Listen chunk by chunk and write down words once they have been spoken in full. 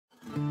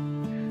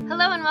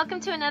Hello and welcome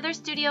to another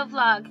studio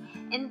vlog.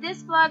 In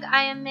this vlog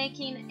I am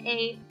making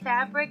a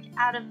fabric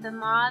out of the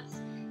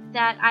moths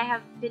that I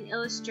have been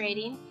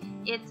illustrating.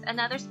 It's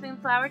another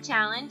Spoonflower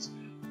challenge,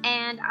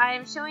 and I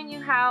am showing you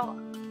how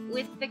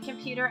with the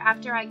computer,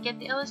 after I get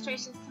the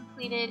illustrations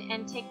completed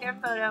and take their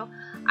photo,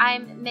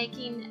 I'm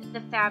making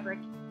the fabric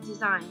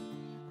design.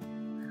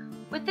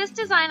 With this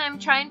design I'm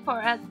trying for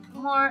a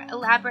more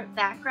elaborate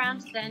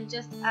background than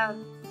just a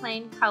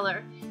plain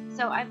color.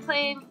 So I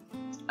play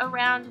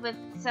around with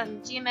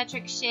some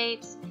geometric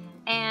shapes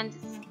and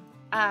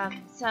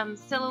some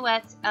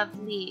silhouettes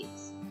of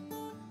leaves.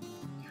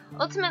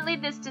 Ultimately,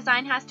 this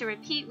design has to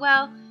repeat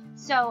well,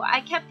 so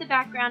I kept the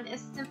background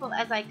as simple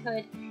as I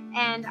could,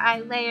 and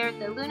I layered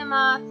the Luna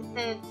moth,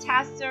 the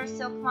tassel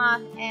silk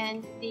moth,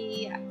 and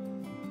the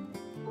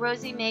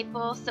rosy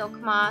maple silk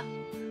moth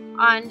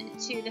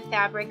onto the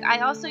fabric. I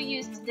also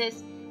used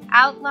this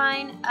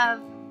outline of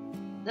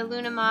the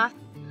Luna moth.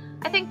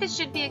 I think this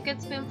should be a good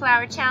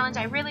Spoonflower challenge.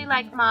 I really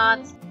like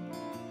moths.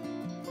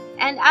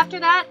 And after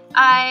that,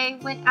 I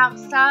went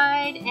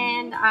outside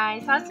and I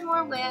saw some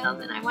more whales,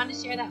 and I want to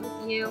share that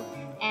with you.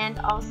 And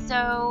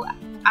also,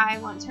 I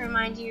want to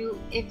remind you,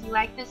 if you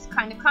like this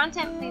kind of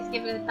content, please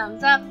give it a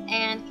thumbs up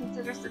and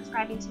consider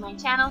subscribing to my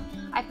channel.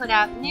 I put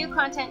out new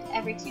content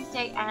every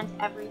Tuesday and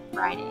every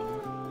Friday.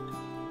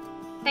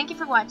 Thank you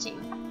for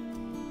watching.